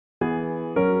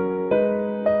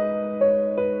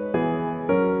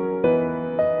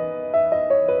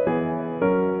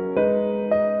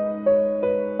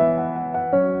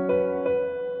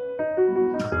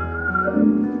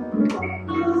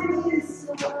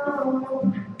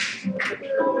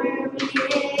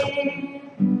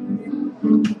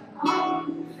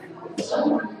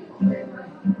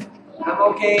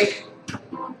오케이.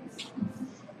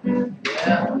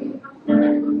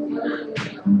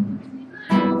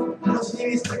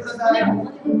 주님이 스태프잖아요.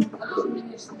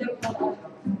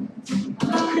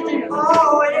 오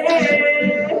예.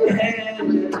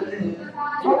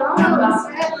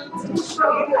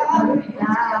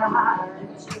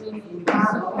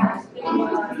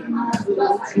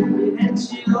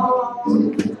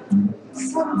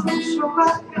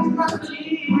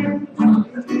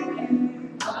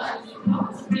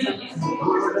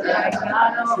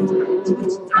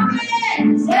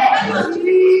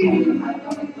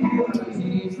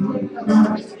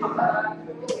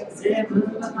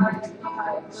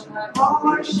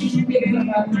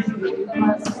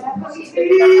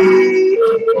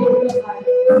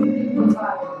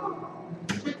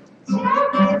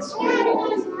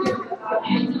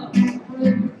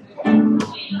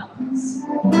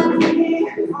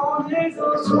 오늘도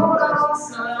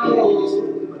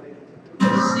돌아왔어요.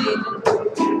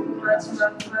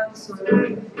 마지막 방송.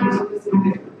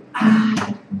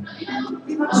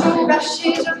 이번 주가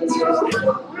시작된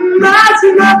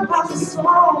마지막 방송.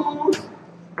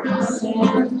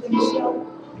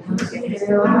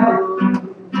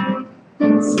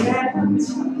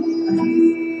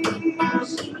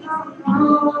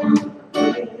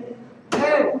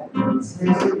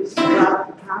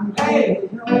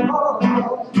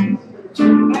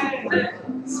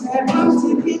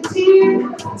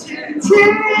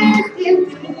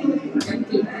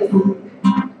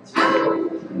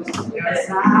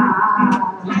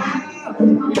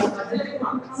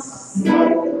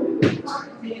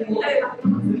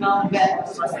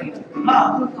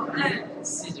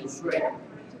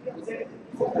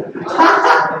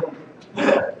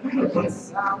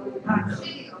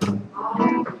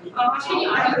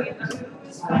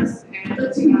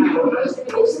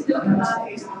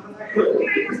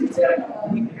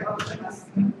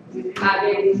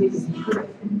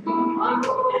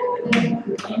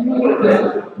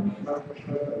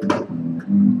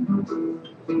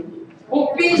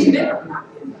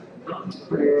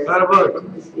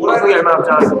 여러분, 방송이 얼마 남지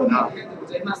않았습니다.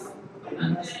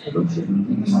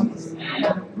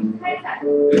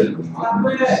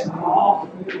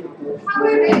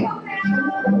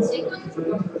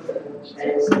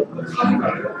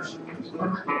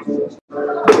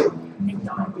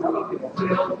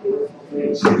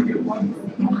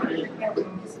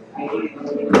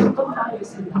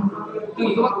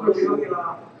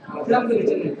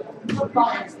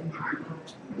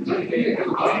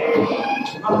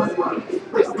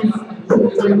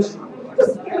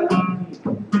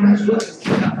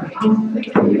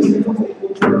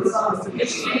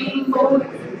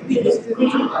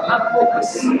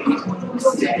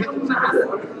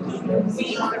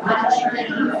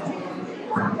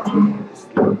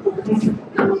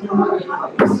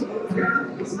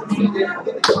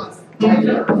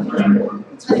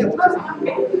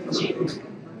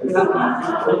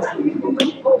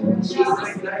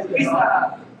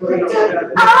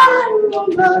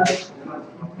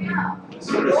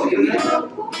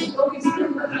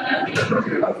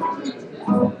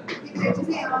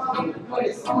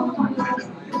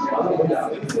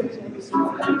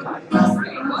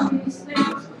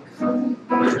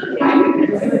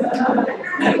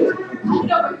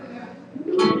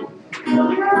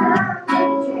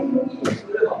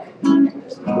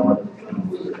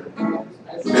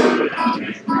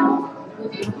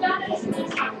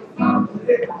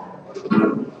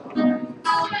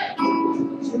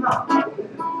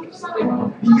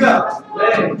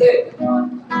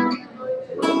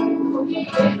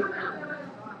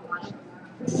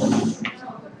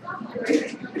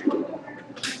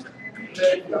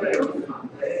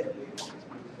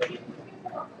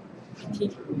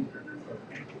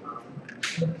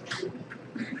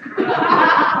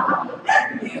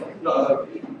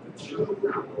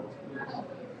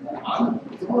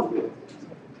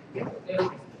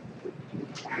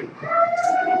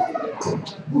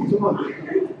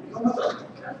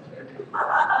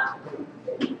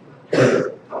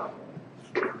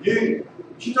 얘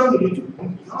시장이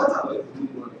좀 이상하지 않아요?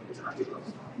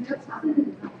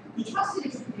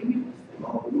 확실히 좀 재밌어.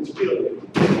 어떻게 해야 돼?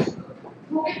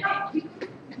 거기 딱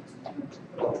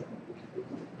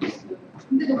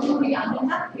근데 너 거기 안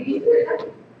된다? 되게 힘들다?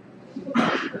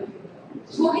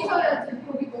 저기서 해야지.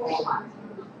 거기 머리가 안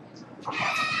그대로 들어와.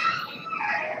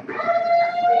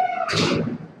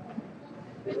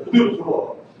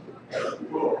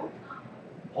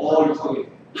 뭐야? 이상해.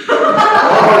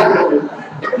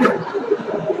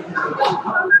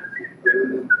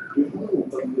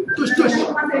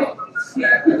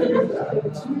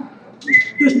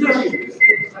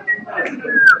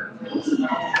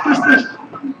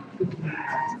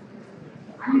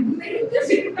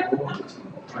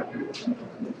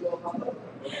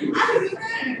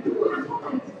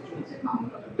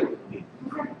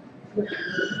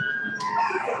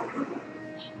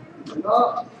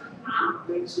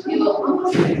 이거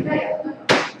한번 기다려.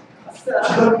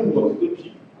 기다리는 거 그게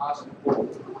비. 아 진짜.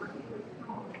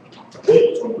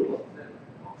 비 처음 들어.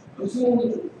 유승호는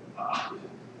좀. 아.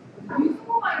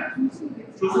 유승호가 이렇게 중심이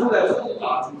조승우가 조승우. 아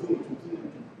조승우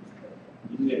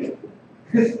있네.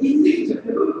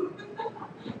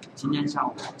 今天下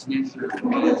午，今天是5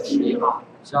月11号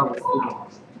下午4点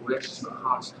，5月19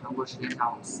号是韩国时间下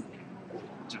午4点。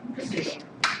整个历史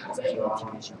在这个听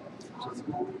一下，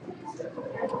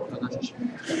刚刚这是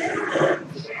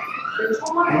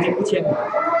明天不签名。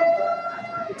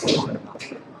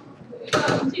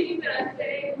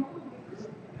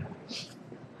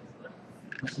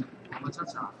 한번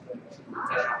찾자.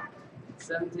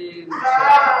 17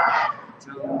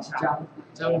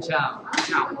正下午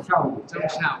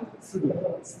4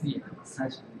点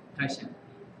开始，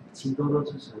请多多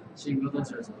支持，然后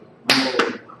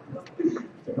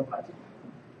这个环节，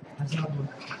다시 한번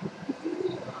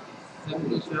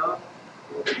재밌으셔.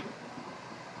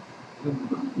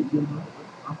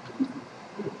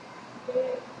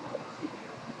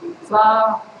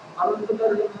 자, 바로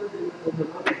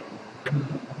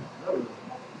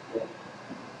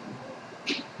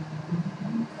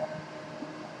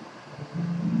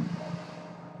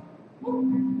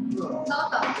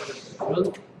나왔다.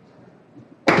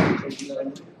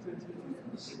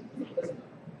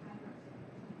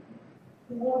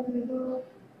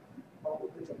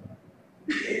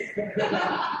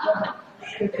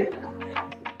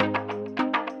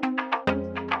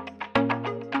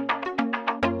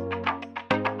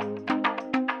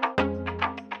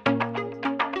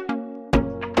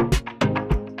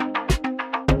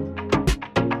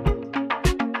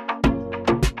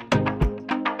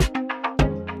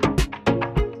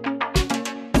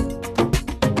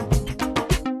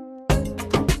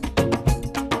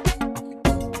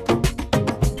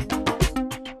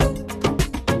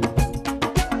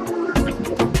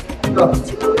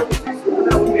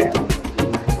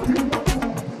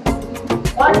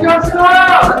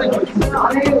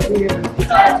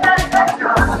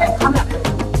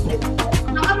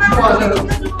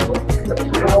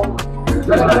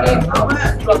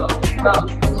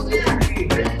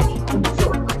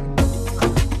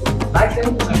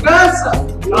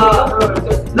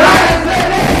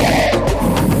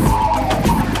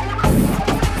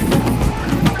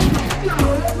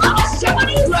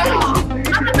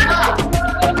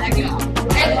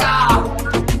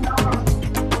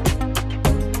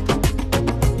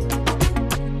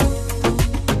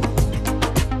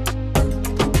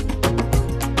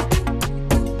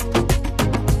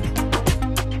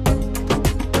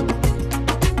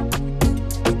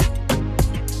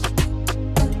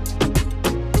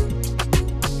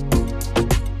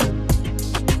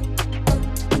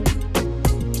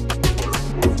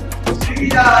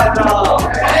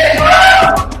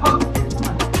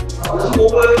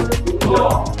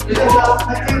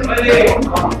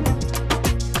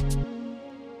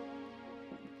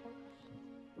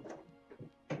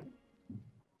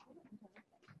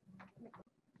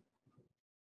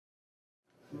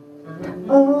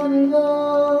 오늘도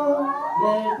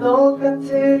늘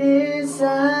똑같은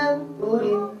일상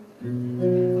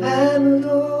우린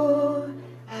아무도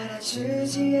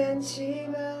알아주지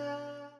않지만